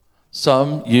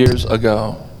Some years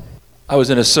ago, I was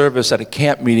in a service at a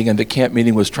camp meeting, and the camp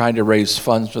meeting was trying to raise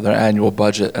funds for their annual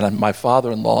budget. And my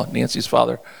father-in-law, Nancy's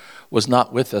father, was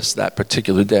not with us that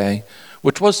particular day,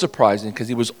 which was surprising because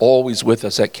he was always with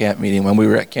us at camp meeting when we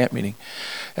were at camp meeting.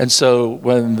 And so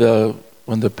when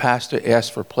the pastor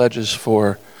asked for pledges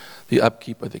for the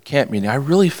upkeep of the camp meeting, I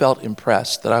really felt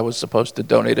impressed that I was supposed to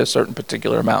donate a certain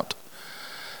particular amount.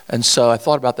 And so I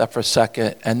thought about that for a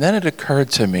second, and then it occurred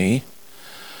to me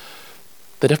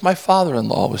that if my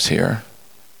father-in-law was here,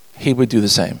 he would do the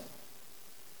same.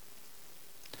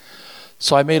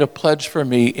 So I made a pledge for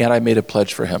me, and I made a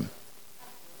pledge for him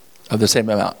of the same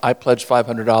amount. I pledged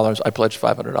 $500. I pledged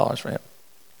 $500 for him.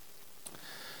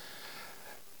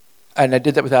 And I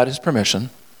did that without his permission.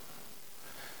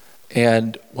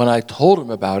 And when I told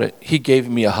him about it, he gave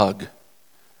me a hug.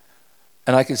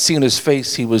 And I could see in his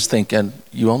face he was thinking,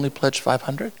 "You only pledged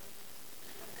 $500?"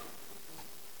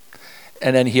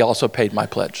 And then he also paid my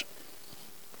pledge.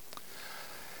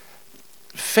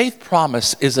 Faith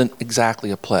promise isn't exactly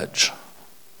a pledge.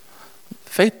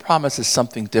 Faith promise is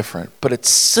something different, but it's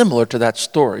similar to that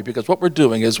story, because what we're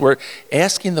doing is we're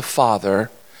asking the Father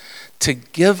to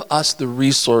give us the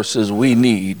resources we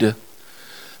need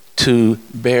to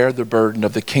bear the burden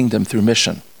of the kingdom through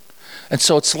mission. And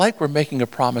so it's like we're making a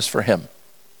promise for him,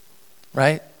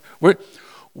 right?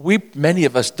 Many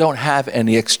of us don't have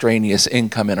any extraneous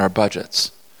income in our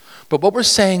budgets. But what we're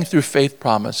saying through faith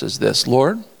promise is this: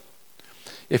 Lord,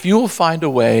 if you will find a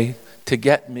way to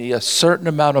get me a certain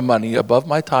amount of money above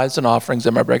my tithes and offerings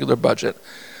in my regular budget,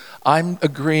 I'm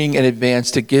agreeing in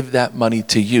advance to give that money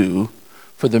to you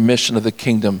for the mission of the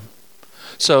kingdom.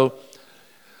 So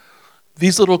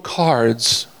these little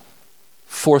cards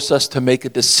force us to make a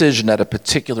decision at a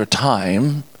particular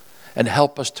time and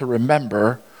help us to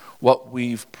remember what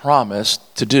we've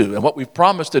promised to do. And what we've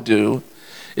promised to do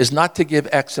is not to give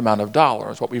X amount of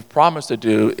dollars. What we've promised to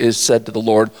do is said to the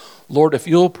Lord, Lord, if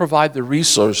you'll provide the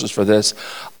resources for this,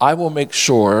 I will make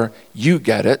sure you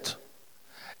get it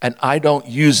and I don't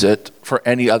use it for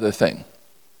any other thing,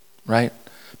 right?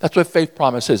 That's what faith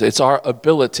promise is. It's our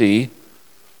ability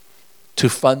to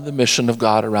fund the mission of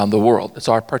God around the world. It's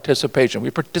our participation.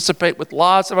 We participate with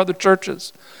lots of other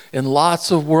churches in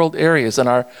lots of world areas. And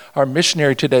our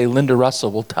missionary today, Linda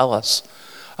Russell, will tell us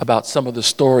about some of the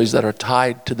stories that are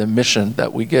tied to the mission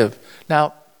that we give.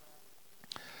 Now,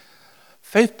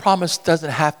 faith promise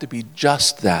doesn't have to be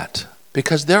just that,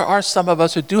 because there are some of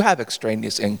us who do have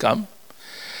extraneous income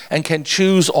and can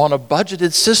choose on a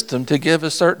budgeted system to give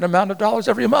a certain amount of dollars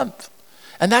every month.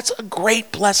 And that's a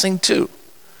great blessing too.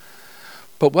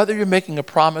 But whether you're making a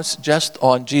promise just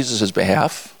on Jesus'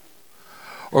 behalf,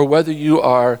 or whether you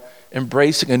are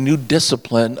embracing a new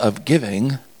discipline of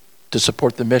giving to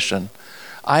support the mission,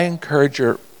 I encourage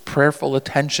your prayerful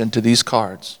attention to these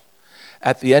cards.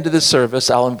 At the end of the service,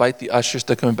 I'll invite the ushers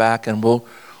to come back and we'll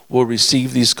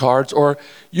receive these cards, or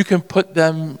you can put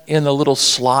them in a little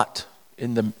slot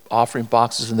in the offering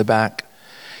boxes in the back.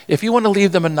 If you want to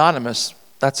leave them anonymous,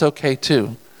 that's okay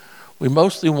too. We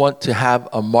mostly want to have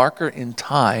a marker in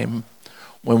time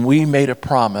when we made a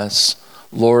promise,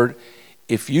 Lord,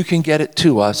 if you can get it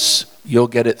to us, you'll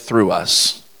get it through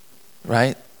us,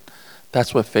 right?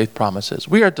 That's what faith promise is.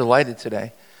 We are delighted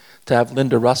today to have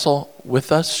Linda Russell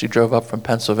with us. She drove up from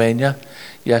Pennsylvania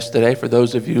yesterday. For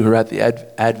those of you who were at the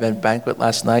Advent banquet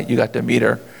last night, you got to meet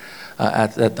her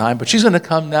at that time. But she's going to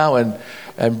come now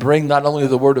and bring not only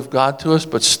the Word of God to us,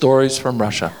 but stories from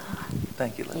Russia.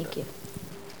 Thank you, Linda. Thank you.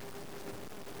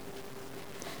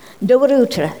 Доброе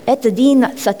утро. Это день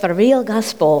сотворил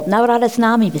Господь. Народ с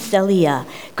нами веселия.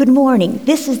 Good morning.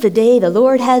 This is the day the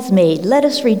Lord has made. Let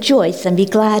us rejoice and be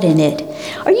glad in it.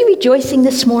 Are you rejoicing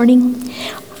this morning?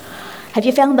 Have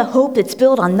you found the hope that's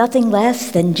built on nothing less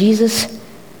than Jesus'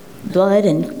 blood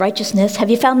and righteousness?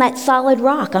 Have you found that solid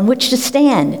rock on which to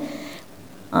stand?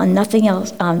 On nothing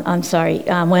else,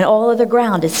 when all other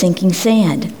ground is sinking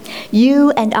sand.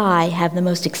 You and I have the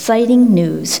most exciting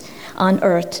news on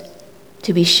earth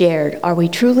to be shared. Are we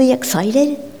truly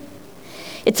excited?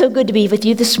 It's so good to be with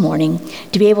you this morning,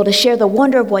 to be able to share the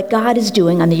wonder of what God is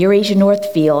doing on the Eurasia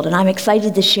North Field. And I'm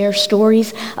excited to share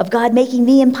stories of God making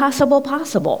the impossible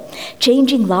possible,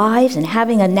 changing lives and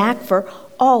having a knack for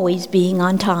always being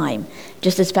on time.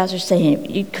 Just as Pastor's saying,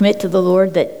 you commit to the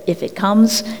Lord that if it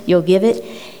comes, you'll give it.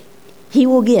 He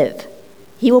will give.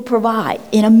 He will provide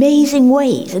in amazing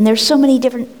ways. And there's so many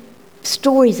different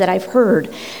stories that I've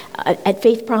heard at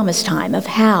Faith Promise Time of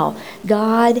how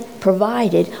God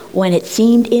provided when it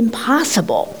seemed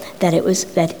impossible that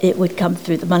it would come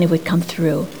through, the money would come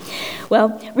through.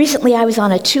 Well, recently I was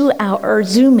on a 2-hour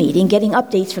Zoom meeting getting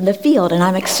updates from the field, and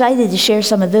I'm excited to share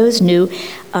some of those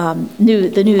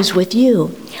the news with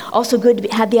you. Also good to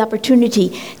have the opportunity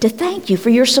to thank you for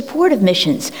your support of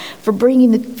missions,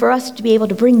 for us to be able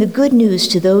to bring the good news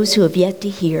to those who have yet to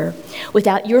hear.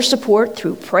 Without your support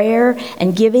through prayer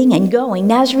and giving and going,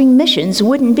 Nazarene Missions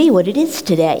wouldn't be what it is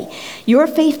today. Your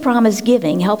Faith Promise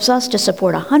giving helps us to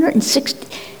support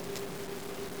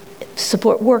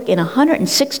work in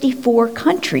 164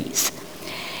 countries.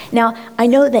 Now, I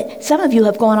know that some of you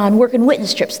have gone on work and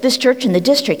witness trips. This church in the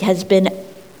district has been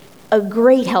a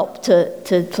great help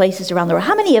to places around the world.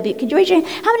 How many of you, could you raise your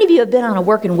hand? How many of you have been on a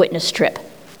work and witness trip?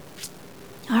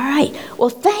 All right. Well,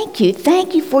 thank you.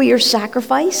 Thank you for your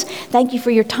sacrifice. Thank you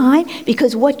for your time,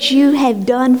 because what you have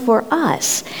done for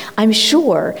us, I'm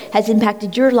sure, has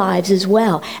impacted your lives as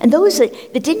well. And those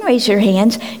that didn't raise your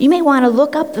hands, you may want to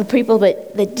look up the people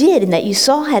that did and that you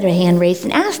saw had a hand raised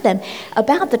and ask them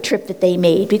about the trip that they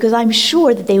made, because I'm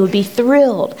sure that they would be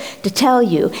thrilled to tell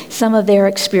you some of their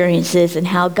experiences and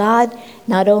how God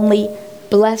not only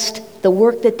blessed the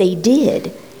work that they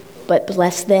did, but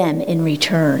blessed them in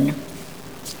return.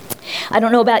 I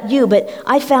don't know about you, but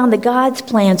I found that God's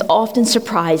plans often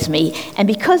surprise me. And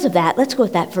because of that, let's go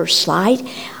with that first slide.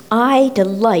 I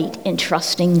delight in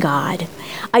trusting God.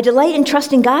 I delight in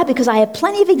trusting God because I have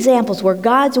plenty of examples where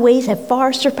God's ways have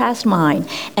far surpassed mine.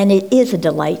 And it is a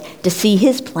delight to see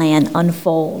his plan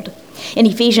unfold. In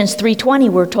Ephesians 3:20,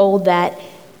 we're told that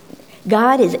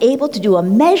God is able to do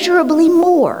immeasurably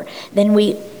more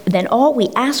than all we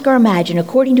ask or imagine,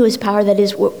 according to his power that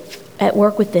is at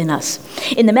work within us.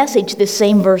 In the Message, this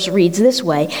same verse reads this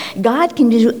way: God can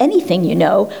do anything,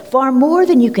 far more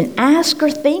than you can ask or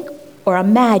think or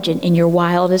imagine in your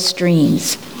wildest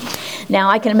dreams. Now,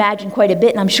 I can imagine quite a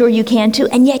bit, and I'm sure you can too,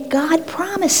 and yet God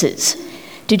promises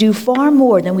to do far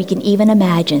more than we can even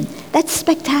imagine. That's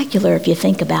spectacular if you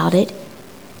think about it.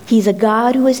 He's a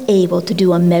God who is able to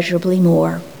do immeasurably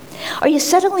more. Are you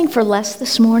settling for less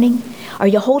this morning? Are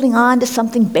you holding on to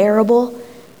something bearable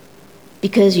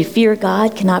because you fear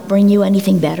God cannot bring you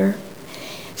anything better?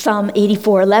 Psalm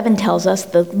 84:11 tells us,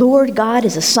 the Lord God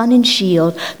is a sun and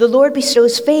shield. The Lord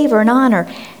bestows favor and honor.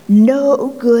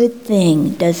 No good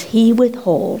thing does he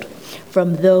withhold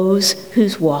from those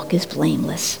whose walk is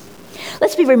blameless.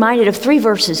 Let's be reminded of 3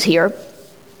 verses here.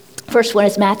 First one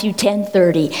is Matthew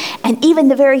 10:30. And even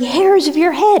the very hairs of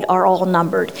your head are all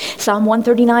numbered. Psalm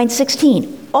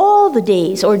 139:16. All the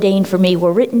days ordained for me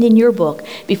were written in your book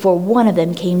before one of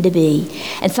them came to be.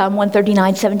 And Psalm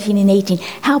 139:17 and 18.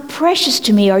 How precious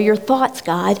to me are your thoughts,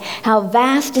 God. How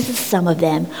vast is the sum of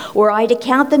them. Were I to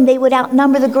count them, they would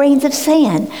outnumber the grains of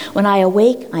sand. When I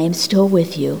awake, I am still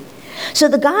with you. So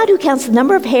the God who counts the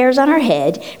number of hairs on our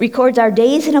head, records our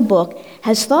days in a book,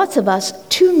 has thoughts of us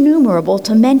too numerable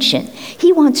to mention.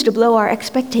 He wants to blow our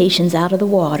expectations out of the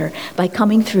water by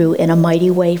coming through in a mighty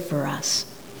way for us.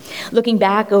 Looking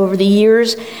back over the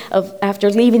years after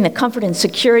leaving the comfort and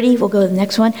security, we'll go to the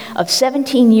next one, of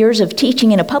 17 years of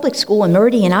teaching in a public school in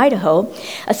Meridian, Idaho,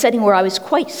 a setting where I was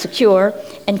quite secure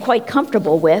and quite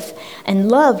comfortable with and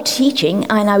loved teaching,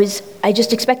 and I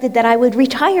just expected that I would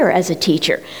retire as a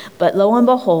teacher. But lo and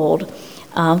behold,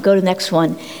 go to the next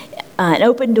one, an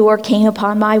open door came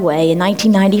upon my way in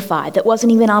 1995 that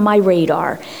wasn't even on my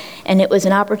radar, and it was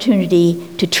an opportunity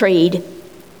to trade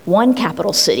one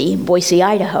capital city, Boise,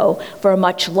 Idaho, for a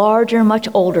much larger, much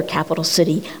older capital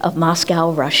city of Moscow,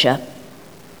 Russia.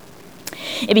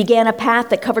 It began a path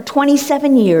that covered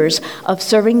 27 years of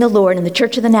serving the Lord in the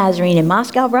Church of the Nazarene in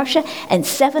Moscow, Russia, and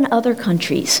 7 other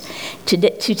countries, to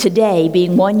today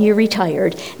being 1 year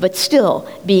retired, but still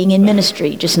being in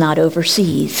ministry, just not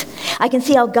overseas. I can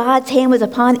see how God's hand was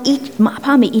upon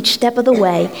me each step of the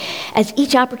way. As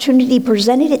each opportunity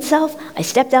presented itself, I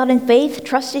stepped out in faith,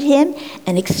 trusted him,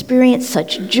 and experienced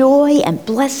such joy and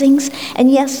blessings,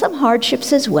 and yes, some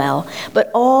hardships as well,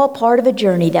 but all part of a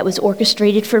journey that was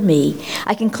orchestrated for me.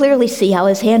 I can clearly see how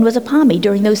his hand was upon me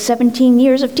during those 17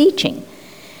 years of teaching.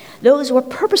 Those were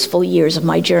purposeful years of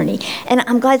my journey. And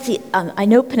I'm glad to see, I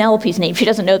know Penelope's name. She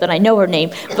doesn't know that I know her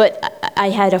name, but I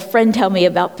had a friend tell me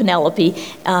about Penelope.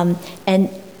 And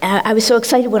I was so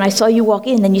excited when I saw you walk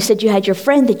in, and then you said you had your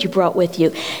friend that you brought with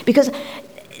you. Because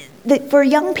for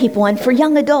young people and for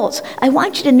young adults, I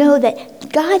want you to know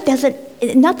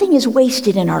that nothing is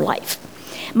wasted in our life.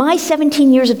 My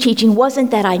 17 years of teaching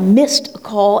wasn't that I missed a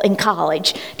call in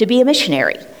college to be a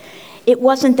missionary. It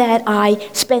wasn't that I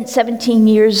spent 17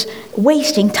 years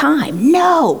wasting time.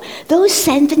 No, those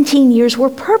 17 years were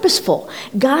purposeful.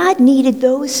 God needed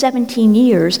those 17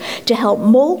 years to help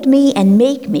mold me and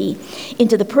make me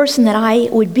into the person that I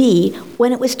would be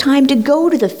when it was time to go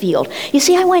to the field. You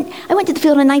see, I went to the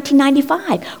field in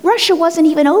 1995. Russia wasn't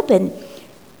even open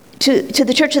to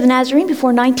the Church of the Nazarene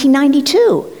before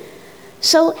 1992.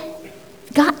 So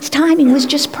God's timing was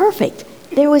just perfect.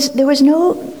 There was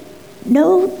no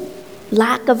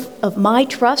lack of my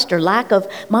trust or lack of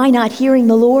my not hearing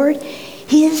the Lord.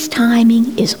 His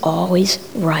timing is always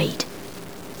right.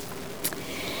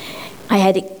 I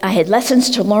had lessons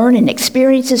to learn and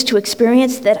experiences to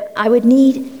experience that I would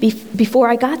need before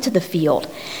I got to the field.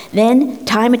 Then,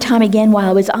 time and time again while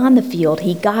I was on the field,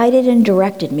 he guided and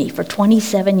directed me for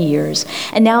 27 years.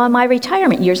 And now in my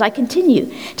retirement years, I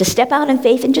continue to step out in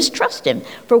faith and just trust him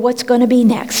for what's going to be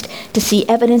next, to see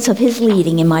evidence of his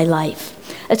leading in my life.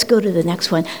 Let's go to the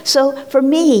next one. So for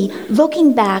me,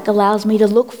 looking back allows me to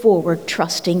look forward,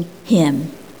 trusting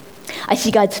him. I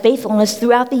see God's faithfulness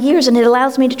throughout the years, and it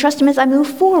allows me to trust him as I move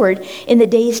forward in the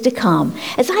days to come.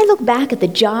 As I look back at the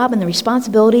job and the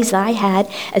responsibilities that I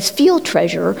had as field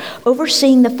treasurer,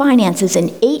 overseeing the finances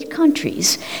in 8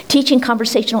 countries, teaching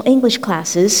conversational English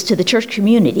classes to the church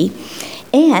community,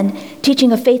 and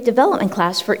teaching a faith development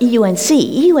class for EUNC.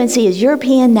 EUNC is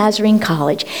European Nazarene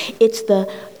College. It's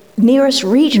the nearest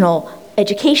regional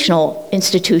educational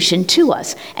institution to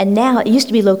us. And now it used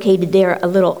to be located there, a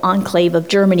little enclave of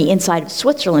Germany inside of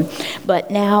Switzerland,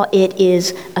 but now it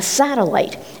is a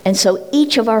satellite. And so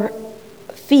each of our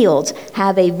fields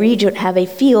have a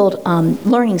field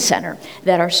learning center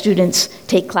that our students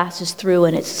take classes through,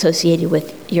 and it's associated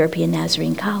with European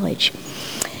Nazarene College.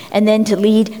 And then to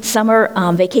lead summer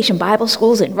vacation Bible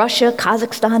schools in Russia,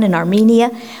 Kazakhstan, and Armenia,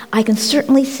 I can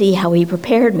certainly see how he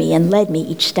prepared me and led me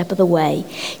each step of the way.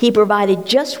 He provided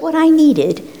just what I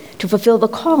needed to fulfill the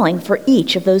calling for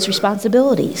each of those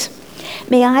responsibilities.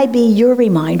 May I be your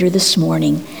reminder this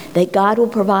morning that God will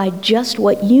provide just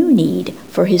what you need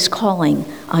for his calling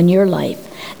on your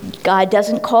life. God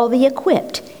doesn't call the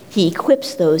equipped. He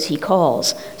equips those he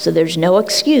calls. So there's no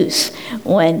excuse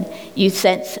when you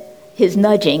sense his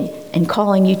nudging and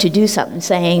calling you to do something,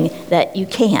 saying that you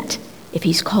can't. If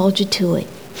he's called you to it,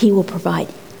 he will provide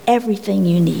everything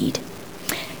you need.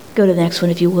 Go to the next one,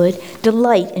 if you would.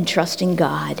 Delight in trusting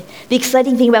God. The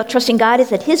exciting thing about trusting God is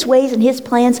that his ways and his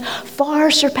plans far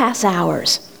surpass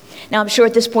ours. Now, I'm sure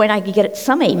at this point I could get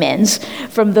some amens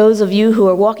from those of you who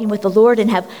are walking with the Lord and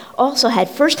have also had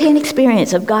firsthand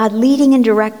experience of God leading and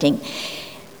directing.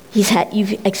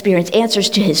 You've experienced answers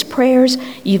to his prayers.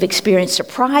 You've experienced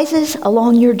surprises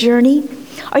along your journey.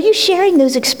 Are you sharing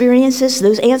those experiences,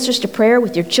 those answers to prayer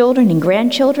with your children and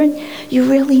grandchildren? You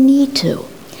really need to.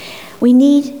 We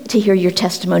need to hear your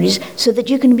testimonies so that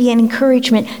you can be an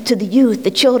encouragement to the youth,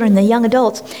 the children, the young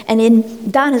adults. And in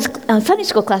Donna's Sunday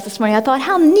school class this morning, I thought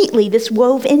how neatly this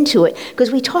wove into it, because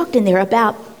we talked in there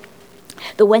about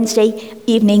the Wednesday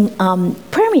evening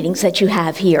prayer meetings that you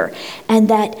have here, and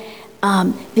that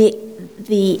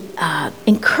the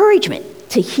encouragement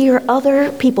to hear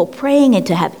other people praying and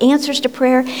to have answers to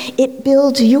prayer, it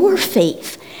builds your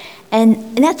faith.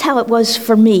 And that's how it was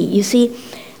for me. You see,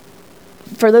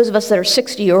 for those of us that are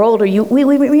 60 or older, we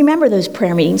remember those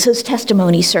prayer meetings, those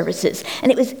testimony services.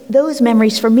 And it was those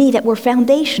memories for me that were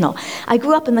foundational. I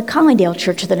grew up in the Collingdale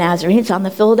Church of the Nazarene. It's on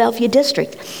the Philadelphia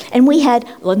district. And we had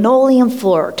linoleum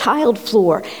floor, tiled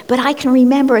floor. But I can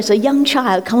remember as a young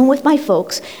child coming with my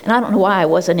folks, and I don't know why I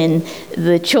wasn't in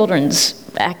the children's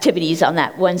activities on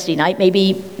that Wednesday night.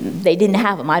 Maybe they didn't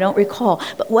have them. I don't recall.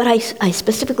 But what I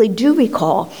specifically do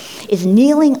recall is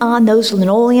kneeling on those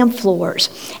linoleum floors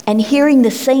and hearing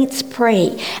the saints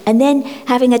pray, and then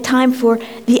having a time for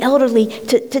the elderly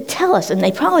to tell us, and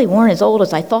they probably weren't as old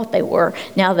as I thought they were.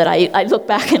 Now that I look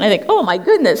back and I think, oh my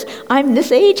goodness, I'm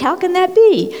this age, how can that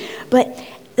be? But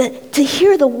to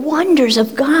hear the wonders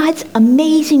of God's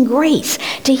amazing grace,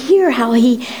 to hear how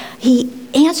he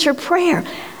answered prayer,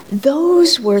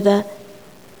 those were the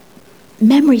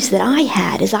memories that I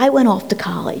had as I went off to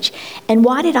college. And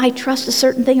why did I trust a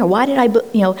certain thing, or why did I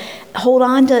hold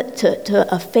on to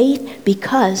a faith?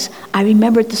 Because I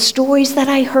remembered the stories that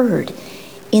I heard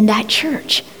in that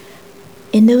church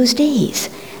in those days.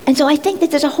 And so I think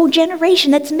that there's a whole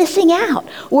generation that's missing out.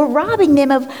 We're robbing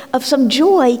them of some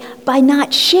joy by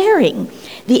not sharing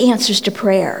the answers to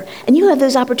prayer. And you have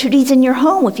those opportunities in your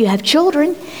home if you have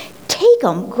children. Take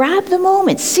them, grab the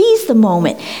moment, seize the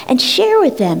moment, and share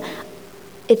with them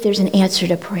if there's an answer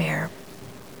to prayer.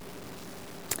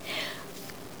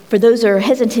 For those who are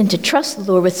hesitant to trust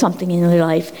the Lord with something in their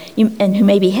life, and who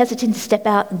may be hesitant to step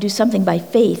out and do something by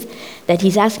faith that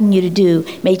he's asking you to do,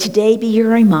 may today be your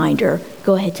reminder.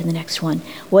 Go ahead to the next one.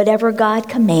 Whatever God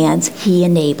commands, he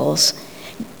enables.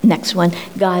 Next one,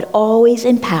 God always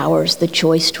empowers the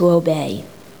choice to obey.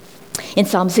 In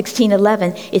Psalm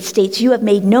 16:11, it states, "You have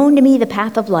made known to me the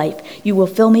path of life. You will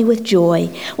fill me with joy."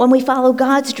 When we follow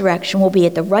God's direction, we'll be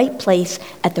at the right place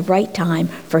at the right time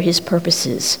for his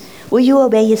purposes. Will you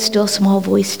obey his still small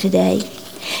voice today?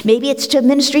 Maybe it's to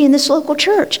ministry in this local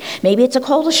church. Maybe it's a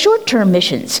call to short-term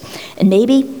missions. And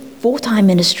maybe full-time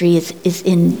ministry is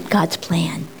in God's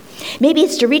plan. Maybe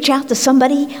it's to reach out to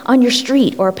somebody on your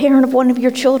street or a parent of one of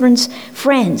your children's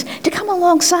friends to come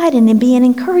alongside and be an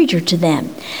encourager to them.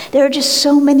 There are just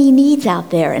so many needs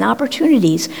out there and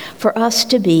opportunities for us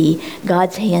to be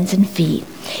God's hands and feet.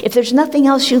 If there's nothing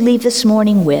else you leave this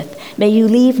morning with, may you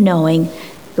leave knowing,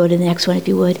 go to the next one if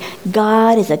you would,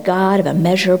 God is a God of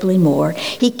immeasurably more.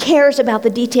 He cares about the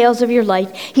details of your life.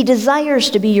 He desires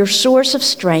to be your source of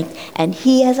strength, and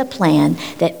he has a plan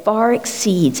that far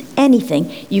exceeds anything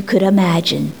you could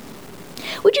imagine.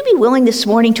 Would you be willing this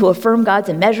morning to affirm God's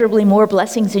immeasurably more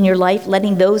blessings in your life,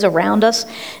 letting those around us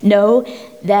know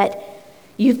that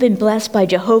you've been blessed by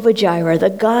Jehovah Jireh, the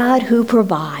God who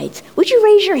provides? Would you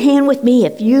raise your hand with me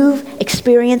if you've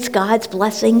experienced God's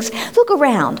blessings? Look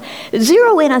around.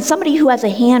 Zero in on somebody who has a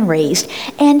hand raised.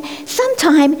 And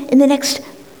sometime in the next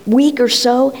week or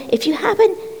so, if you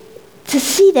happen to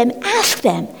see them, ask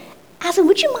them,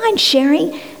 would you mind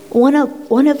sharing one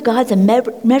of God's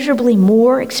immeasurably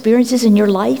more experiences in your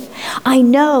life? I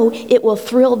know it will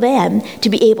thrill them to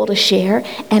be able to share,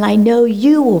 and I know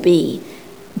you will be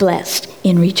blessed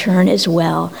in return as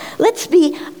well. Let's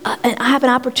have an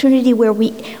opportunity where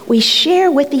we share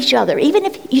with each other. Even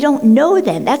if you don't know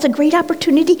them, that's a great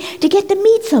opportunity to get to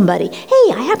meet somebody.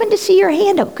 Hey, I happen to see your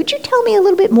hand up. Could you tell me a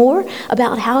little bit more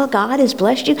about how God has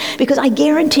blessed you? Because I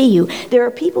guarantee you, there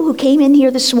are people who came in here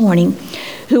this morning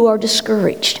who are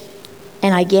discouraged.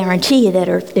 And I guarantee you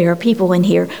that there are people in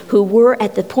here who were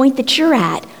at the point that you're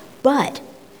at, but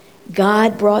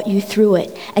God brought you through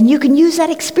it, and you can use that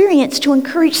experience to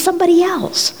encourage somebody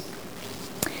else.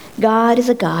 God is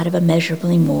a God of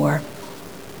immeasurably more.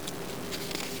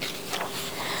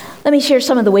 Let me share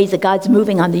some of the ways that God's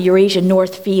moving on the Eurasia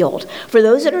North Field. For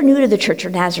those that are new to the Church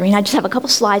of Nazarene, I just have a couple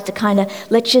slides to kind of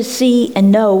let you see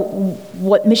and know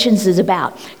what missions is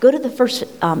about. Go to the first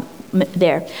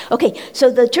there. Okay, so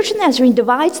the Church of Nazarene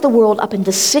divides the world up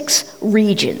into 6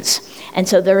 regions. And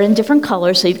so they're in different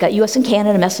colors. So you've got U.S. and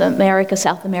Canada, Mesoamerica,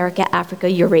 South America, Africa,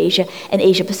 Eurasia, and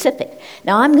Asia Pacific.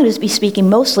 Now I'm going to be speaking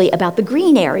mostly about the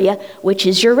green area, which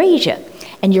is Eurasia.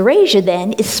 And Eurasia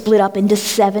then is split up into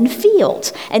 7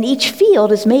 fields. And each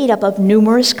field is made up of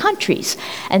numerous countries.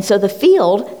 And so the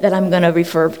field that I'm going to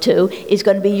refer to is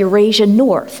going to be Eurasia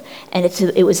North. And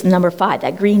it was number 5,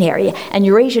 that green area. And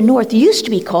Eurasia North used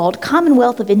to be called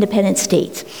Commonwealth of Independent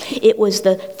States. It was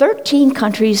the 13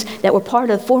 countries that were part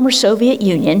of the former Soviet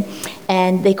Union,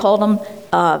 and they called them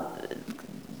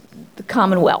the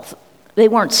Commonwealth. They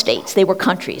weren't states, they were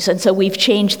countries. And so we've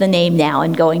changed the name now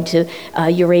and going to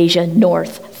Eurasia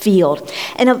North Field.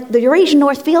 And the Eurasia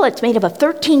North Field, it's made up of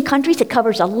 13 countries. It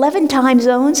covers 11 time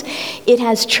zones. It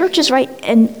has churches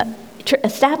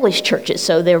established churches,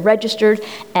 so they're registered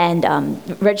and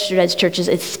registered as churches.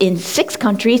 It's in 6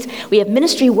 countries. We have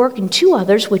ministry work in 2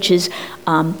 others, which is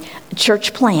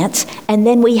church plants. And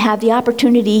then we have the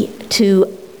opportunity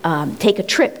to take a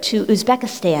trip to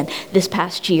Uzbekistan this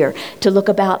past year to look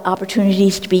about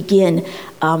opportunities to begin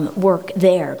work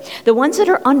there. The ones that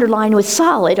are underlined with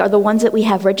solid are the ones that we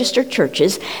have registered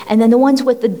churches, and then the ones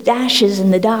with the dashes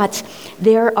and the dots,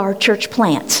 there are church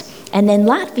plants. And then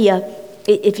Latvia,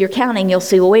 if you're counting, you'll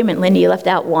see, well, wait a minute, Linda, you left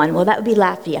out one. Well, that would be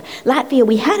Latvia. Latvia,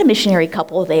 we had a missionary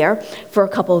couple there for a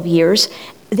couple of years.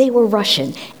 They were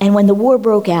Russian, and when the war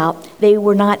broke out, they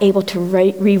were not able to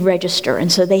re-register,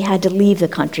 and so they had to leave the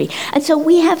country. And so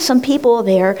we have some people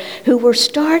there who were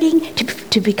starting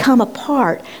to become a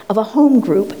part of a home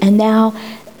group, and now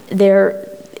they're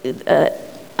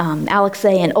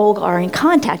Alexei and Olga are in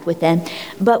contact with them,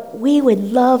 but we would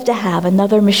love to have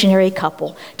another missionary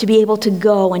couple to be able to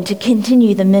go and to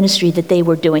continue the ministry that they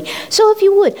were doing. So if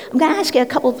you would, I'm going to ask you a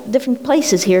couple different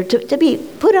places here to be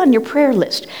put on your prayer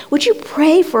list. Would you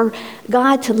pray for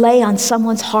God to lay on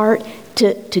someone's heart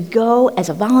to go as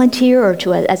a volunteer or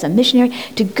as a missionary,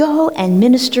 to go and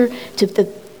minister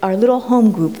to our little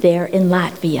home group there in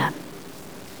Latvia?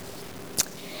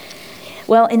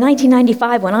 Well, in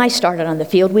 1995, when I started on the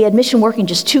field, we had mission work in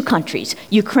just 2 countries,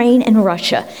 Ukraine and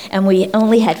Russia, and we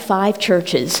only had 5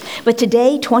 churches. But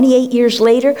today, 28 years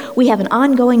later, we have an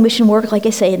ongoing mission work, like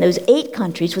I say, in those 8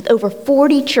 countries with over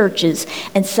 40 churches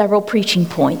and several preaching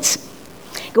points.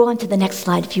 Go on to the next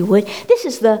slide, if you would. This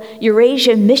is the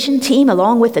Eurasia mission team,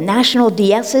 along with the national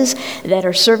DSs that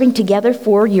are serving together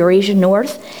for Eurasia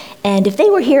North. And if they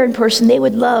were here in person, they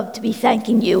would love to be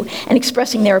thanking you and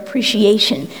expressing their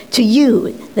appreciation to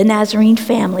you, the Nazarene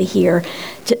family here,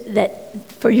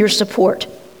 for your support.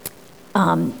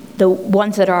 The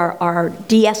ones that are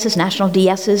DSs, national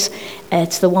DSs,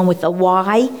 it's the one with the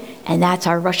Y, and that's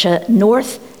our Russia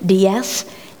North DS,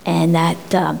 and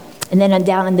then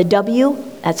down in the W,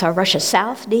 that's our Russia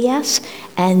South DS.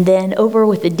 And then over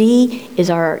with the D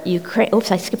is our Ukraine.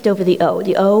 Oops, I skipped over the O.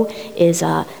 The O is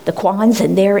the Kwans,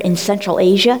 and they're in Central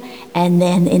Asia. And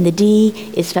then in the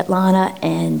D is Svetlana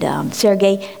and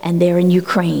Sergei, and they're in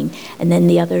Ukraine. And then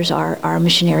the others are our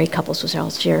missionary couples, which I'll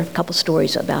share a couple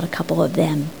stories about a couple of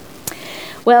them.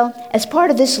 Well, as part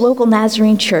of this local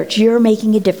Nazarene church, you're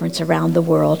making a difference around the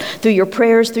world. Through your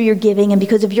prayers, through your giving, and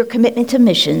because of your commitment to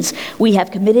missions, we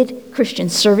have committed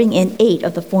Christians serving in 8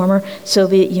 of the former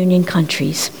Soviet Union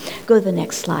countries. Go to the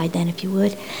next slide then, if you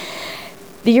would.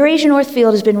 The Eurasia North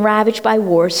Field has been ravaged by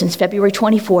war since February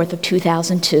 24th of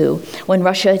 2002, when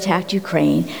Russia attacked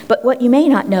Ukraine. But what you may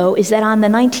not know is that on the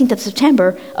 19th of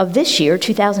September of this year,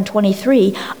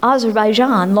 2023,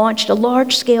 Azerbaijan launched a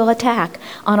large-scale attack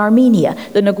on Armenia,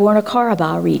 the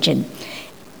Nagorno-Karabakh region.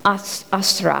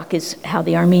 Astrakh is how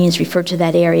the Armenians refer to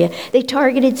that area. They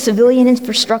targeted civilian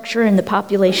infrastructure and the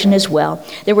population as well.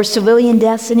 There were civilian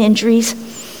deaths and injuries.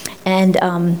 And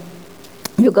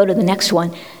you'll go to the next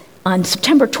one. On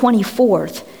September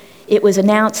 24th, it was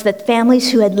announced that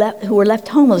families who were left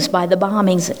homeless by the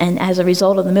bombings and as a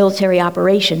result of the military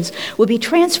operations would be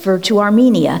transferred to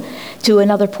Armenia, to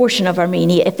another portion of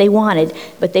Armenia if they wanted,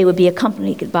 but they would be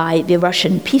accompanied by the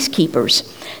Russian peacekeepers.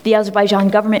 The Azerbaijan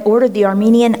government ordered the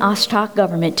Armenian Astrakh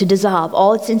government to dissolve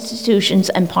all its institutions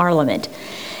and parliament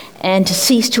and to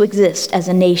cease to exist as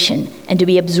a nation and to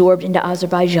be absorbed into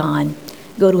Azerbaijan.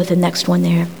 Go to the next one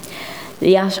there.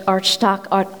 The Astrakh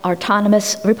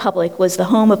Autonomous Republic was the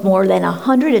home of more than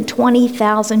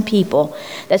 120,000 people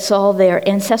that saw their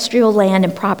ancestral land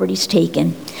and properties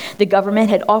taken. The government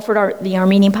had offered the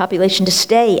Armenian population to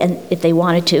stay if they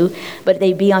wanted to, but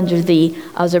they'd be under the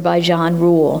Azerbaijan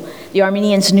rule. The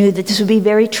Armenians knew that this would be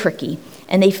very tricky,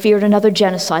 and they feared another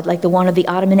genocide like the one of the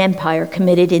Ottoman Empire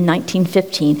committed in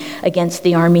 1915 against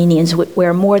the Armenians,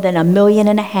 where more than 1.5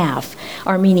 million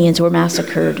Armenians were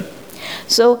massacred.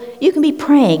 So you can be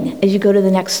praying, as you go to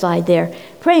the next slide there,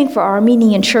 praying for our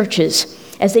Armenian churches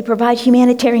as they provide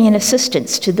humanitarian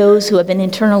assistance to those who have been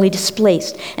internally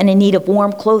displaced and in need of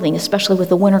warm clothing, especially with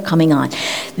the winter coming on.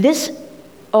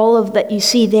 All of that you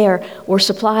see there were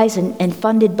supplies and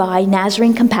funded by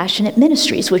Nazarene Compassionate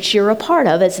Ministries, which you're a part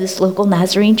of as this local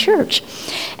Nazarene church.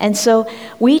 And so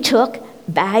we took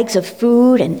bags of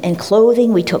food and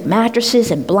clothing, we took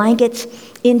mattresses and blankets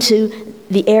into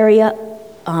the area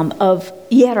of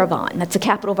Yerevan. That's the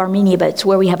capital of Armenia, but it's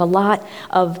where we have a lot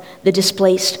of the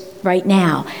displaced right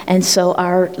now. And so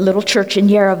our little church in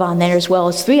Yerevan there, as well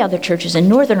as 3 other churches in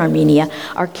northern Armenia,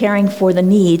 are caring for the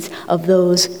needs of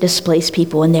those displaced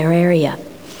people in their area.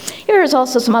 Here is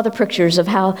also some other pictures of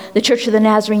how the Church of the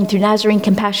Nazarene, through Nazarene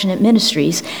Compassionate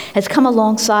Ministries, has come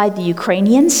alongside the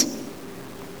Ukrainians.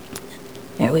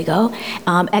 There we go.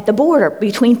 At the border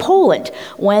between Poland,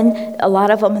 when a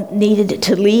lot of them needed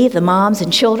to leave, the moms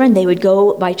and children, they would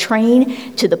go by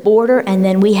train to the border, and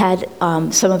then we had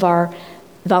some of our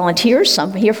volunteers,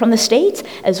 some here from the States,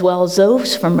 as well as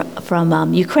those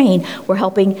from Ukraine, were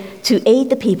helping to aid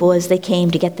the people as they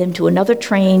came to get them to another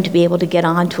train to be able to get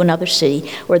on to another city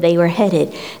where they were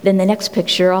headed. Then the next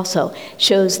picture also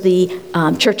shows the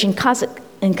church in Kazan,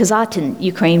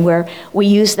 Ukraine, where we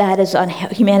use that as a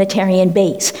humanitarian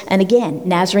base. And again,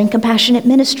 Nazarene Compassionate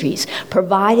Ministries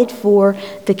provided for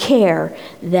the care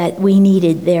that we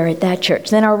needed there at that church.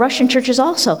 Then our Russian churches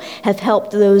also have helped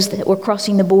those that were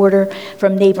crossing the border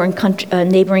from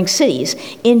neighboring cities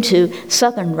into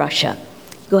southern Russia.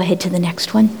 Go ahead to the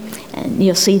next one, and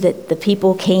you'll see that the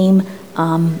people came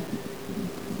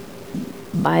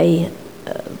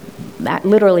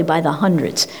literally by the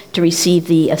hundreds to receive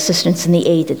the assistance and the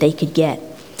aid that they could get.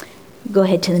 Go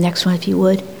ahead to the next one, if you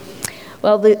would.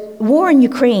 Well, the war in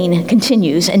Ukraine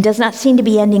continues and does not seem to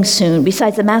be ending soon.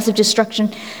 Besides the massive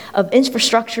destruction of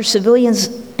infrastructure, civilians,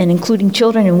 and including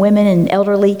children and women and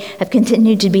elderly, have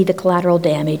continued to be the collateral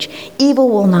damage. Evil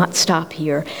will not stop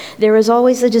here. There is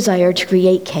always a desire to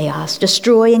create chaos,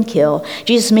 destroy, and kill.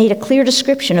 Jesus made a clear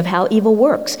description of how evil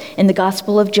works in the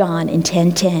Gospel of John in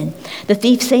 10:10. The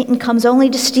thief Satan comes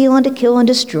only to steal and to kill and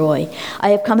destroy. I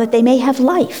have come that they may have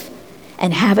life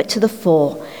and have it to the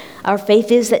full. Our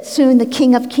faith is that soon the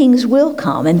King of Kings will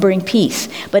come and bring peace.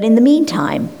 But in the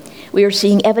meantime, we are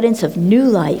seeing evidence of new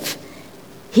life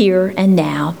here and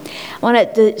now. I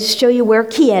want to show you where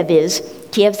Kiev is.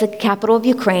 Kiev's the capital of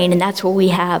Ukraine, and that's where we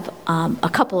have a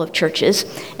couple of churches.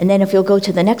 And then if you'll go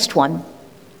to the next one,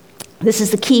 this is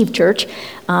the Kiev church.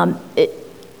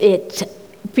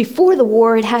 Before the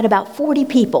war, it had about 40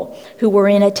 people who were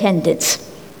in attendance.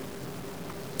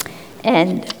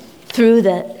 And through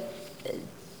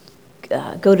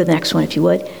go to the next one if you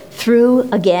would, through,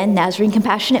 again, Nazarene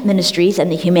Compassionate Ministries and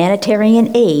the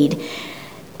humanitarian aid,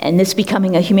 and this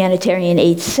becoming a humanitarian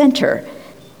aid center,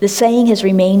 the saying has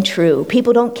remained true.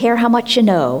 People don't care how much you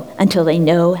know until they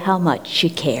know how much you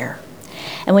care.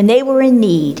 And when they were in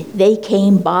need, they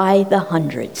came by the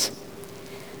hundreds.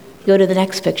 Go to the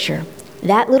next picture.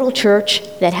 That little church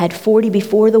that had 40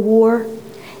 before the war,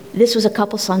 this was a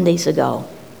couple Sundays ago,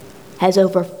 has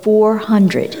over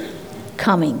 400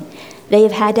 coming. They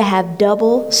have had to have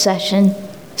double session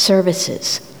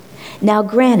services. Now,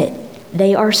 granted,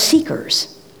 they are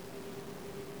seekers.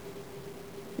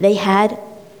 They had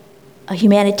a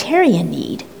humanitarian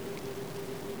need,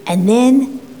 and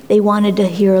then they wanted to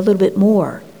hear a little bit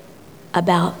more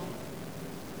about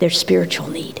their spiritual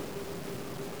need.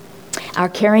 Our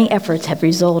caring efforts have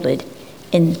resulted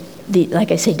in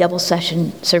like I say, double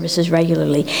session services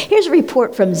regularly. Here's a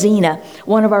report from Zena,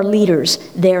 one of our leaders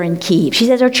there in Kiev. She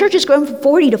says, our church has grown from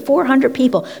 40 to 400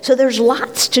 people, so there's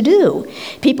lots to do.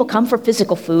 People come for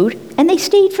physical food, and they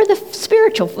stayed for the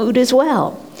spiritual food as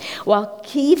well. While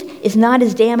Kiev is not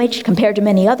as damaged compared to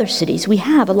many other cities, we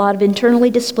have a lot of internally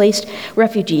displaced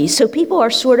refugees, so people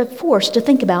are sort of forced to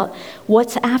think about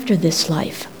what's after this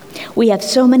life. We have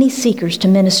so many seekers to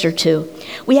minister to.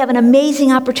 We have an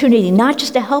amazing opportunity not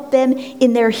just to help them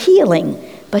in their healing,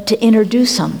 but to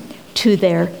introduce them to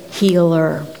their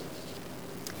healer.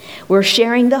 We're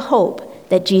sharing the hope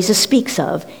that Jesus speaks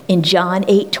of in John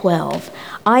 8:12.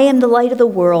 I am the light of the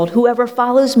world. Whoever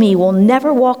follows me will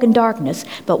never walk in darkness,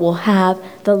 but will have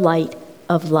the light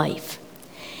of life.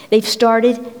 They've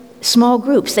started small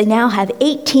groups. They now have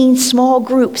 18 small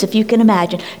groups, if you can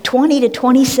imagine, 20 to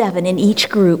 27 in each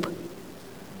group.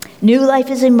 New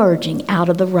life is emerging out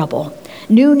of the rubble.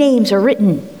 New names are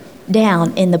written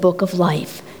down in the book of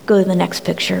life. Go to the next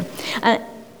picture.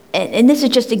 And this is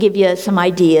just to give you some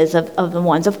ideas of the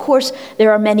ones. Of course,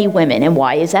 there are many women. And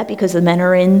why is that? Because the men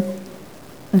are in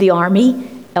the army.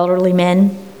 Elderly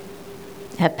men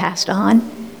have passed on.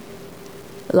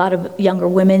 A lot of younger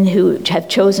women who have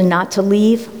chosen not to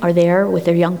leave are there with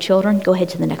their young children. Go ahead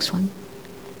to the next one.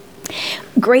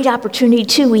 Great opportunity,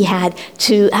 too, we had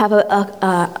to have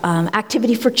a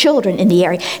activity for children in the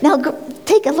area. Now,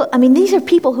 take a look. I mean, these are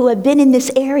people who have been in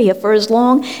this area for as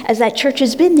long as that church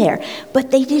has been there,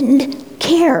 but they didn't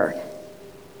care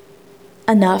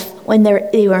enough when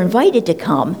they were invited to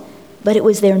come, but it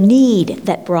was their need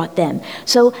that brought them.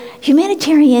 So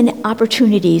humanitarian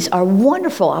opportunities are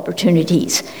wonderful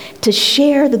opportunities to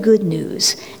share the good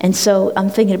news. And so I'm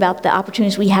thinking about the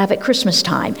opportunities we have at Christmas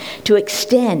time to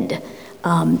extend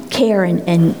care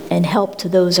and help to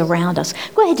those around us.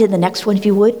 Go ahead to the next one, if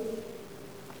you would.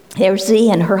 There's Z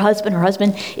and her husband. Her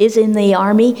husband is in the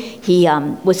army. He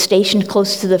was stationed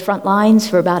close to the front lines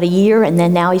for about a year, and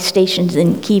then now he's stationed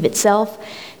in Kyiv itself.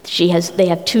 They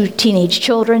have 2 teenage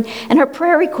children, and her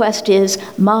prayer request is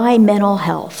my mental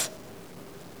health.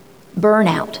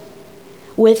 Burnout.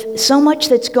 With so much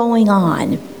that's going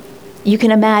on, you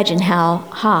can imagine how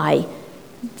high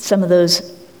some of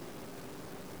those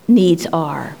needs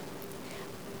are.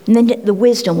 And then the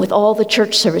wisdom with all the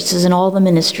church services and all the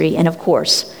ministry, and of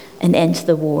course, an end to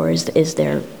the war is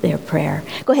their prayer.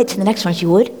 Go ahead to the next one, if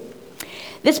you would.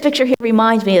 This picture here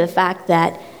reminds me of the fact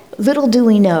that little do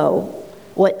we know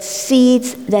what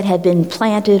seeds that have been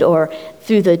planted or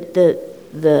through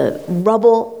the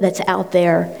rubble that's out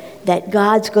there that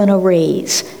God's going to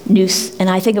raise new. And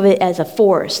I think of it as a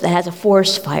forest that has a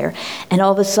forest fire. And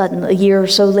all of a sudden, a year or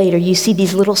so later, you see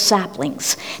these little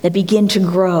saplings that begin to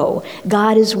grow.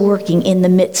 God is working in the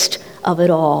midst of it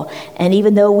all. And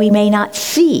even though we may not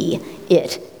see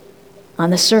it on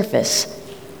the surface,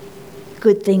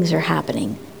 good things are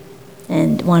happening.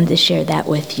 And wanted to share that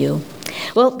with you.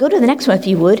 Well, go to the next one if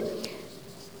you would.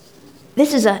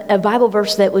 This is a Bible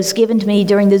verse that was given to me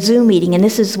during the Zoom meeting, and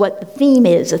this is what the theme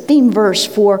is, a theme verse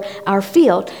for our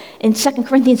field in 2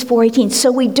 Corinthians 4:18.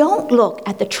 So we don't look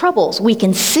at the troubles we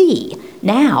can see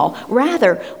now.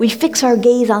 Rather, we fix our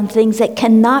gaze on things that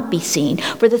cannot be seen.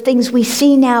 For the things we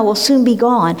see now will soon be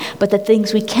gone, but the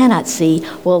things we cannot see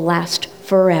will last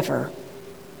forever.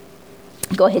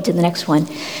 Go ahead to the next one.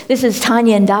 This is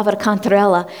Tanya and David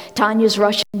Cantarella. Tanya's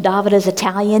Russian, David is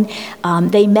Italian.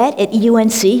 They met at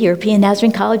UNC, European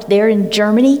Nazarene College, there in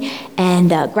Germany, and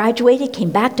graduated,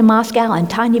 came back to Moscow, and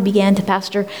Tanya began to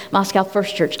pastor Moscow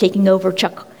First Church, taking over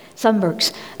Chuck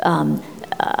Sundberg's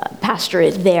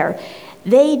pastorate there.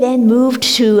 They then moved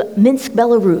to Minsk,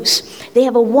 Belarus. They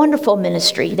have a wonderful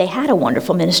ministry. They had a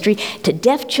wonderful ministry to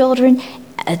deaf children,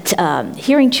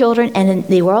 hearing children, and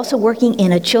they were also working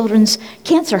in a children's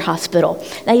cancer hospital.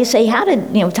 Now you say, how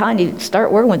did Tanya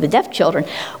start working with the deaf children?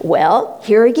 Well,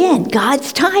 here again,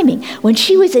 God's timing. When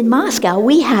she was in Moscow,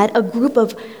 we had a group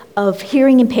of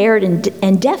hearing impaired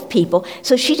and deaf people,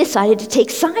 so she decided to take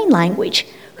sign language.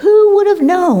 Who would have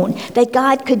known that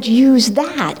God could use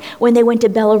that when they went to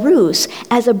Belarus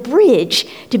as a bridge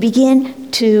to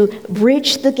begin to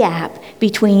bridge the gap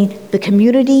between the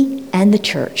community and the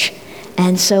church?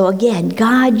 And so again,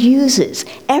 God uses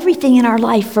everything in our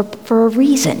life for a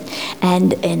reason.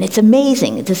 And it's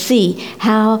amazing to see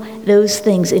how those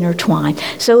things intertwine.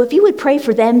 So if you would pray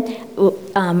for them,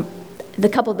 the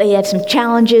couple, they have some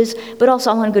challenges, but also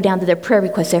I want to go down to their prayer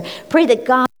requests there. Pray that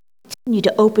God continue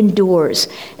to open doors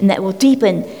and that will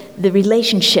deepen the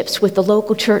relationships with the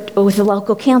local church or with the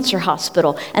local cancer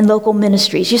hospital and local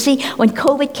ministries. You see, when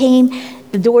COVID came,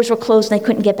 the doors were closed and they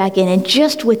couldn't get back in. And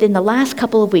just within the last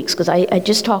couple of weeks, because I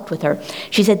just talked with her,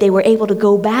 she said they were able to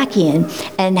go back in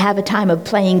and have a time of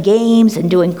playing games and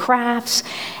doing crafts.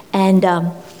 And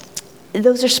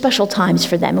those are special times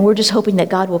for them. And we're just hoping that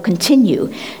God will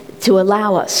continue to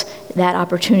allow us that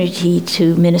opportunity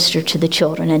to minister to the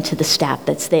children and to the staff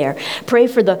that's there. Pray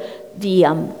for the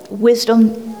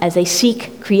wisdom as they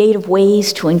seek creative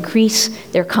ways to increase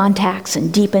their contacts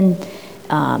and deepen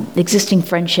existing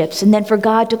friendships, and then for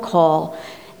God to call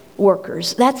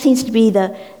workers. That seems to be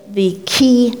the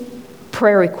key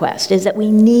prayer request, is that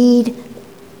we need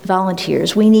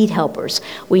volunteers, we need helpers.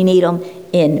 We need them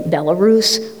in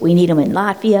Belarus, we need them in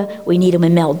Latvia, we need them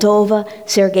in Moldova.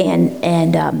 Sergei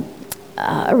and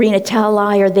Irina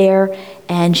Talai are there,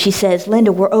 and she says,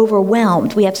 Linda, we're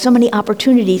overwhelmed. We have so many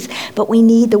opportunities, but we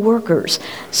need the workers.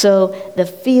 So the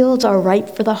fields are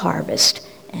ripe for the harvest.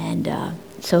 And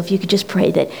so if you could just pray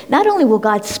that not only will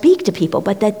God speak to people,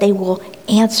 but that they will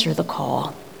answer the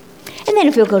call. And then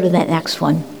if you'll go to that next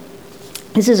one.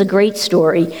 This is a great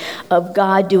story of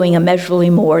God doing immeasurably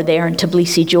more there in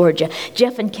Tbilisi, Georgia.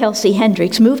 Jeff and Kelsey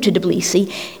Hendricks moved to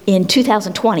Tbilisi in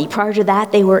 2020. Prior to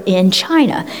that, they were in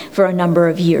China for a number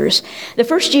of years. The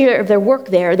first year of their work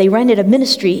there, they rented a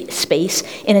ministry space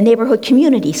in a neighborhood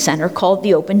community center called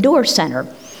the Open Door Center.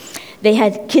 They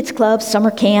had kids clubs, summer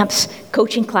camps,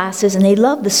 coaching classes, and they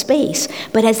loved the space.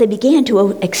 But as they began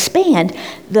to expand,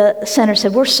 the center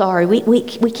said, we're sorry,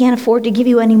 we can't afford to give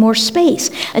you any more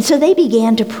space. And so they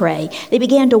began to pray. They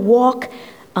began to walk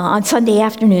on Sunday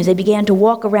afternoons. They began to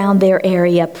walk around their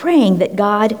area praying that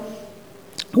God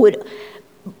would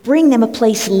bring them a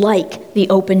place like the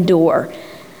Open Door.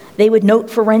 They would note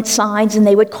for rent signs and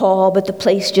they would call, but the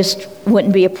place just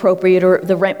wouldn't be appropriate or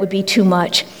the rent would be too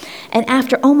much. And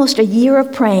after almost a year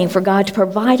of praying for God to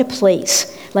provide a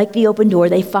place like the Open Door,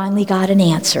 they finally got an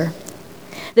answer.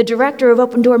 The director of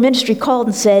Open Door Ministry called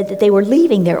and said that they were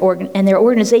leaving their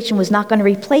organization was not going to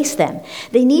replace them.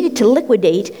 They needed to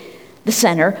liquidate the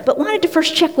center, but wanted to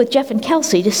first check with Jeff and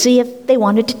Kelsey to see if they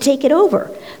wanted to take it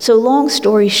over. So long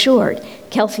story short,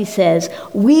 Kelsey says,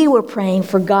 we were praying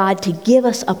for God to give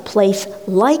us a place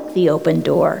like the Open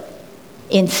Door.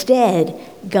 Instead,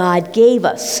 God gave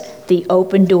us the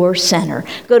Open Door Center.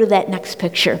 Go to that next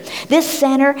picture. This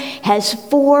center has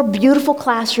 4 beautiful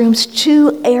classrooms,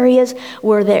 2 areas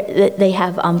where they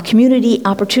have community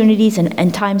opportunities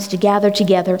and times to gather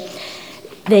together.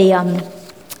 They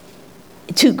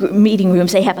 2 meeting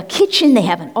rooms. They have a kitchen, they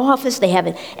have an office, they have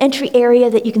an entry area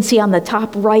that you can see on the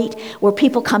top right where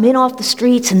people come in off the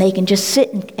streets and they can just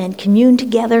sit and commune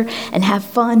together and have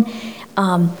fun.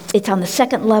 It's on the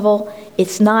 2nd level.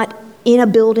 It's not in a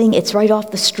building, it's right off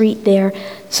the street there.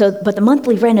 But the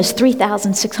monthly rent is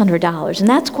 $3,600, and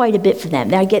that's quite a bit for them.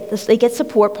 They get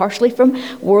support partially from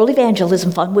World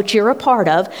Evangelism Fund, which you're a part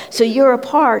of, so you're a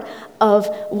part of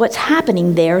what's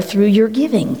happening there through your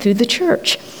giving, through the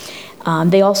church.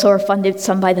 They also are funded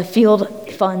some by the field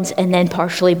funds and then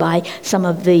partially by some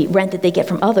of the rent that they get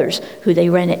from others who they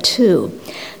rent it to.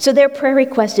 So their prayer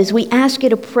request is, we ask you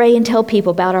to pray and tell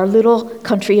people about our little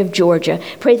country of Georgia.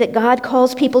 Pray that God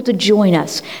calls people to join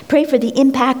us. Pray for the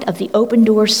impact of the Open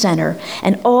Door Center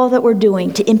and all that we're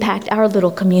doing to impact our little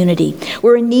community.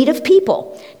 We're in need of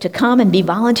people to come and be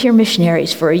volunteer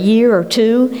missionaries for a year or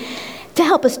two, to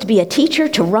help us to be a teacher,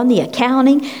 to run the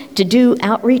accounting, to do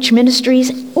outreach ministries,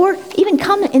 or even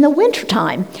come in the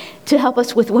wintertime to help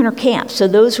us with winter camps. So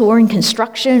those who are in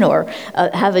construction or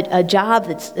have a job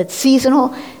that's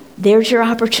seasonal, there's your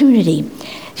opportunity.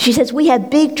 She says, we have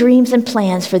big dreams and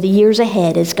plans for the years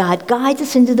ahead as God guides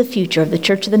us into the future of the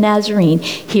Church of the Nazarene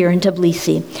here in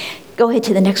Tbilisi. Go ahead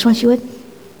to the next one, if you would.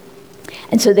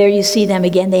 And so there you see them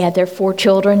again. They have their 4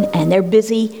 children, and they're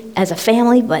busy as a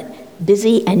family, but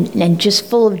busy and just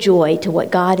full of joy to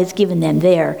what God has given them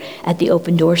there at the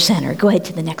Open Door Center. Go ahead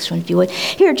to the next one, if you would.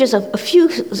 Here are just a few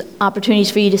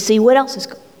opportunities for you to see what else is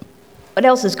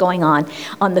going on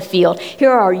the field.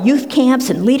 Here are our youth camps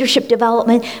and leadership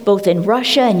development, both in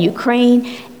Russia and Ukraine,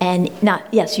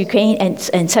 Ukraine and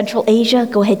Central Asia.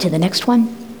 Go ahead to the next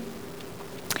one.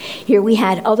 Here we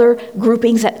had other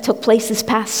groupings that took place this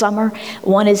past summer.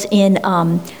 One is in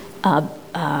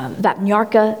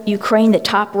Vapnyarka, Ukraine, the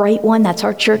top right one. That's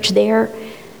our church there,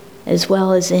 as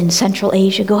well as in Central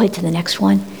Asia. Go ahead to the next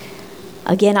one.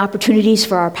 Again, opportunities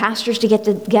for our pastors to get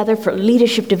together for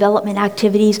leadership development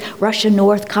activities. Russia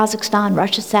North, Kazakhstan,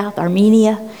 Russia South,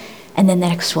 Armenia. And then the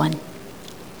next one.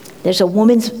 There's a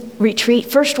women's retreat,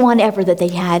 first one ever that they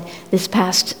had this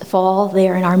past fall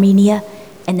there in Armenia.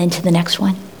 And then to the next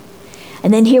one.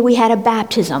 And then here we had a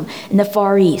baptism in the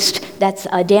Far East. That's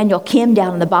Daniel Kim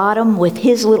down on the bottom with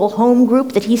his little home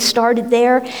group that he started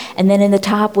there. And then in the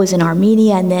top was in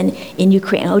Armenia, and then in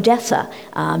Ukraine, Odessa.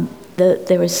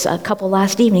 There was a couple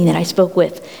last evening that I spoke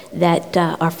with that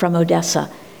are from Odessa.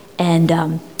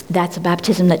 And that's a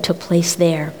baptism that took place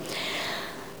there.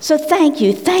 So thank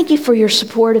you. Thank you for your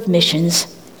support of missions.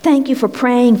 Thank you for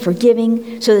praying, for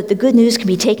giving, so that the good news can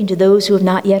be taken to those who have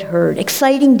not yet heard.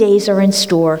 Exciting days are in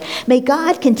store. May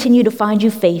God continue to find you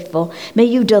faithful. May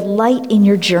you delight in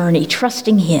your journey,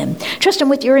 trusting Him. Trust Him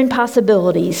with your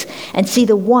impossibilities and see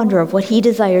the wonder of what He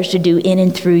desires to do in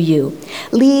and through you.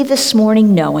 Leave this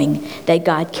morning knowing that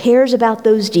God cares about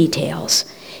those details.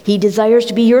 He desires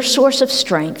to be your source of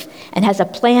strength and has a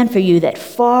plan for you that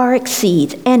far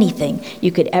exceeds anything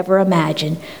you could ever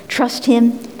imagine. Trust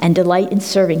Him and delight in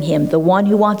serving Him, the one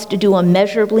who wants to do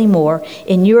immeasurably more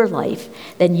in your life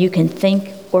than you can think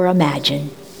or imagine.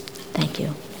 Thank you.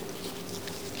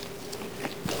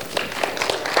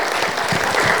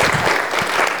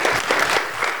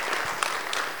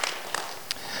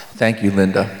 Thank you,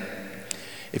 Linda.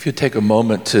 If you take a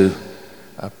moment to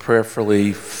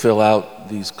prayerfully fill out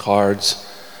these cards,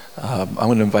 I'm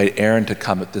going to invite Aaron to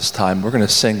come at this time. We're going to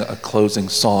sing a closing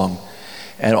song.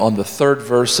 And on the third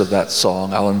verse of that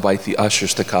song, I'll invite the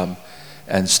ushers to come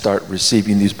and start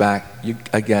receiving these back. You,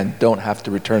 again, don't have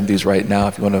to return these right now.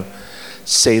 If you want to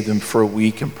save them for a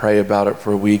week and pray about it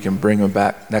for a week and bring them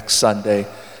back next Sunday,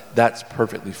 that's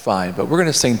perfectly fine. But we're going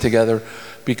to sing together.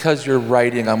 Because you're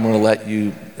writing, I'm going to let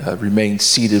you remain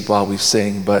seated while we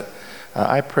sing. But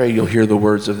I pray you'll hear the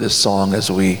words of this song as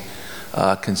we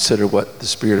consider what the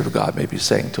Spirit of God may be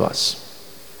saying to us.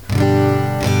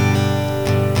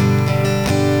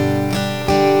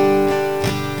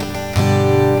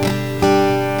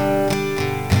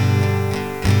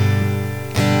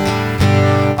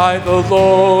 I, the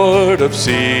Lord of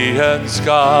sea and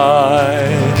sky,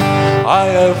 I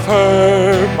have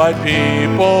heard my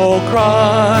people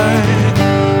cry.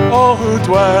 All who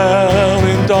dwell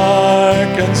in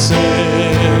dark and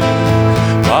sin,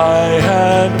 my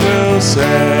hand will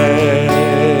save.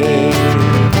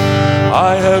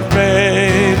 I have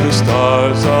made the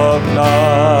stars of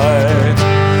night,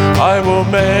 I will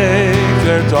make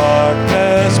their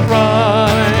darkness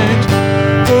bright.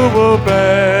 Who will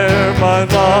bear my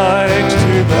light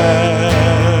to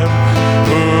them?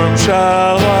 Whom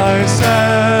shall I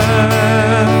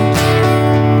send?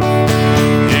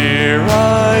 Here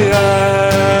I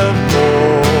am,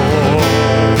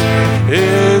 Lord.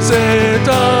 Is it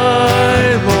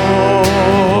I,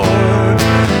 Lord?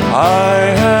 I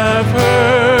have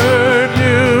heard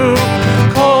you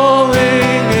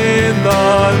calling in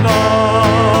the night.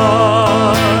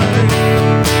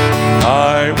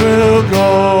 I will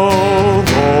go.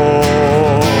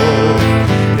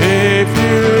 If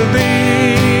you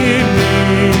lead me,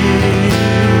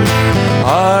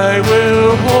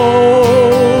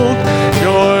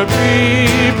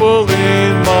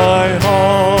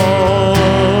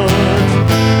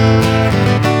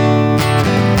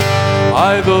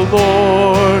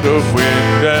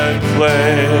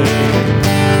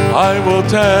 will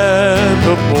tend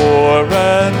the poor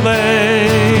and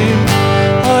lame.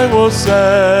 I will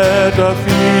set a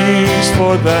feast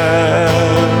for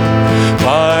them.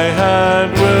 My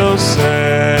hand will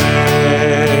save.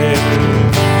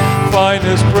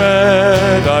 Finest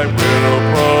bread I will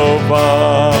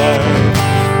provide,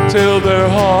 till their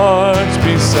hearts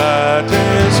be satisfied.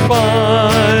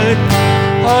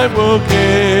 I will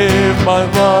give my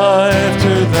life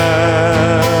to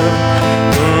them.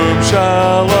 Whom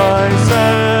shall I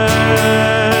send?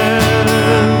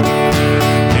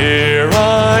 Here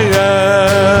I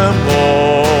am,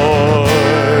 Lord.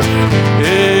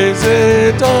 Is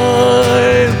it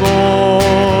I,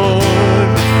 Lord?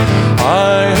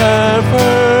 I have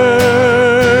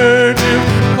heard you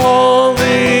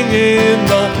calling in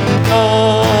the night.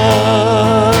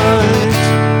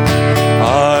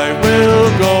 I will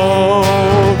go,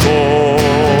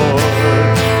 Lord,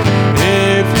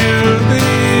 if you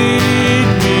lead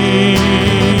me.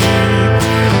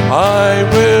 I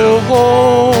will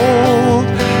hold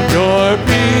your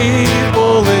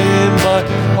people in my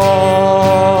heart.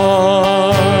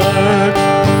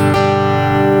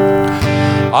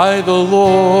 I, the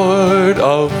Lord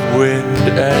of wind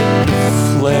and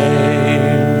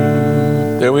flame.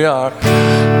 There we are.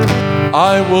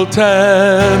 I will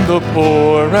tend the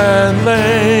poor and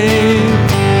lame.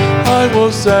 I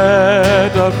will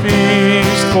set a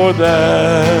feast for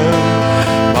them.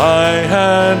 My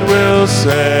hand will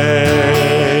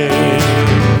save.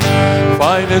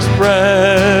 Finest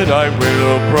bread I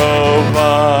will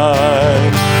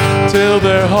provide, till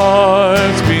their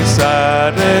hearts be satisfied.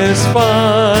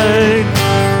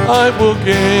 I will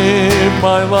give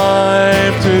my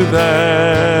life to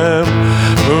them.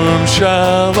 Whom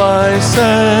shall I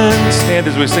send? Stand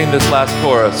as we sing this last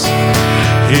chorus.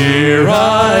 Here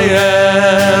I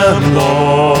am,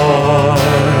 Lord.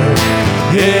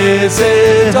 Is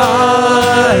it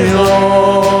I,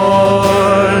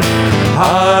 Lord?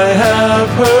 I have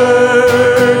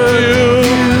heard you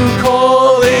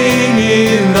calling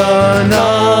in the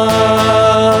night.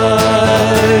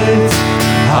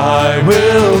 I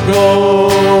will go,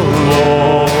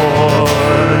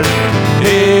 Lord,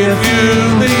 if you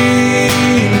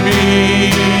lead me.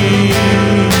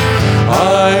 I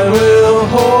will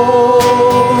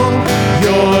hold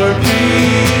your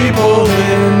people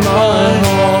in my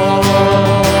heart.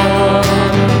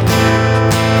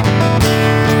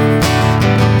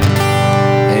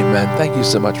 Amen. Thank you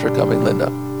so much for coming, Linda.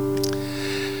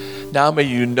 Now may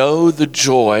you know the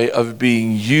joy of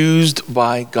being used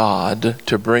by God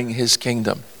to bring his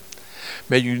kingdom.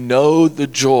 May you know the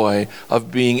joy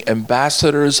of being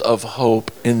ambassadors of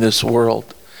hope in this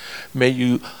world. May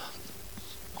you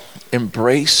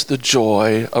embrace the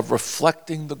joy of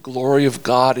reflecting the glory of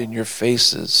God in your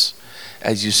faces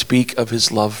as you speak of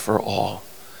his love for all.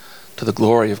 To the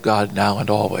glory of God now and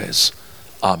always.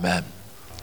 Amen.